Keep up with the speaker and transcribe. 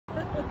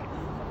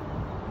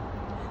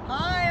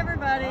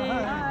everybody.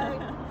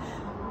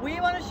 Hi. We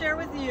want to share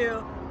with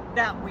you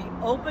that we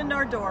opened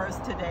our doors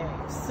today.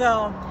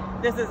 So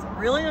this is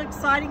really an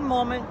exciting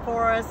moment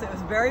for us. It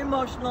was very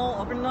emotional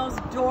opening those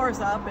doors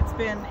up. It's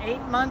been 8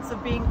 months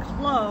of being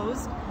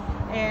closed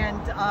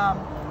and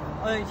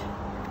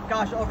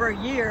gosh, over a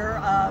year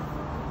of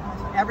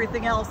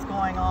everything else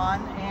going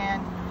on.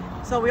 And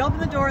so we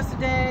opened the doors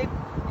today,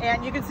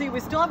 and you can see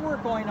we still have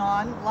work going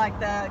on, like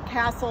the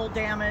castle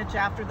damage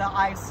after the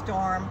ice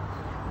storm.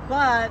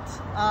 But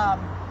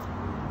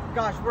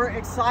gosh, we're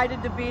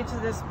excited to be to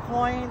this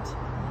point,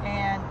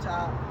 and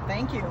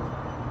thank you.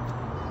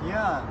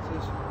 Yeah,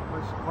 this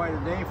was quite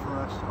a day for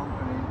us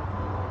opening.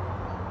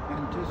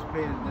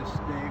 Anticipated this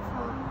day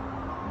for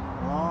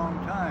a long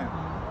time.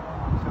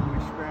 So we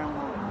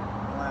scrambled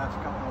the last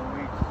couple of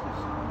weeks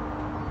just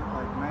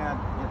like mad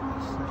to get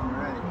this thing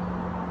ready.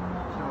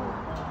 So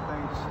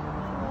thanks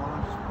for all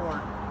the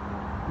support.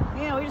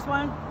 Yeah, we just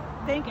want to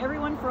thank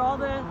everyone for all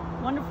the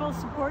wonderful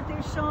support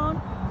they've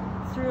shown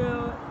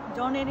through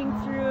donating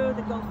through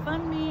the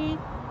GoFundMe,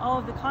 all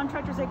of the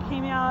contractors that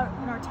came out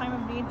in our time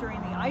of need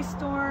during the ice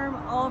storm,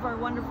 all of our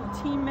wonderful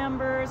team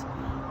members,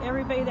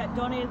 everybody that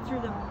donated through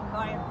the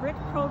Buy a Brick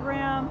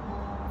program,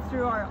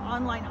 through our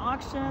online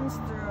auctions,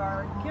 through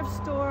our gift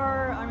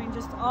store. I mean,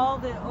 just all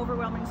the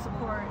overwhelming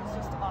support is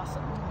just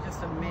awesome.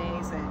 Just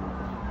amazing.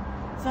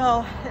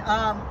 So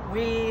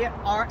we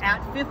are at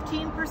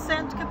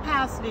 15%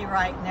 capacity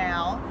right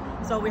now.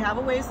 So we have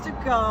a ways to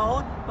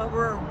go, but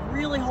we're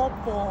really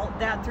hopeful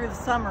that through the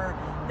summer,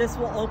 this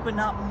will open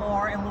up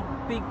more and we'll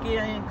be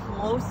getting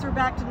closer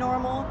back to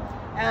normal.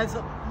 As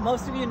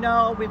most of you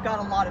know, we've got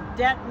a lot of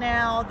debt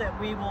now that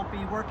we will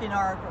be working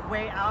our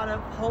way out of,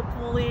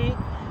 hopefully.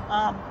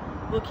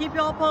 We'll keep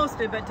you all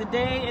posted, but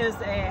today is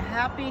a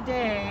happy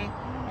day,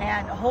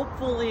 and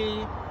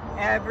hopefully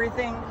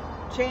everything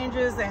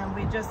changes and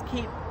we just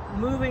keep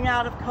moving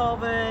out of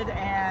COVID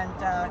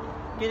and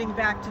getting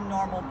back to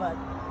normal. But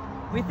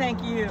we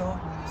thank you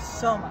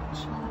so much.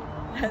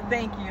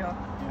 Thank you.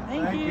 Yeah,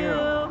 Thank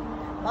you.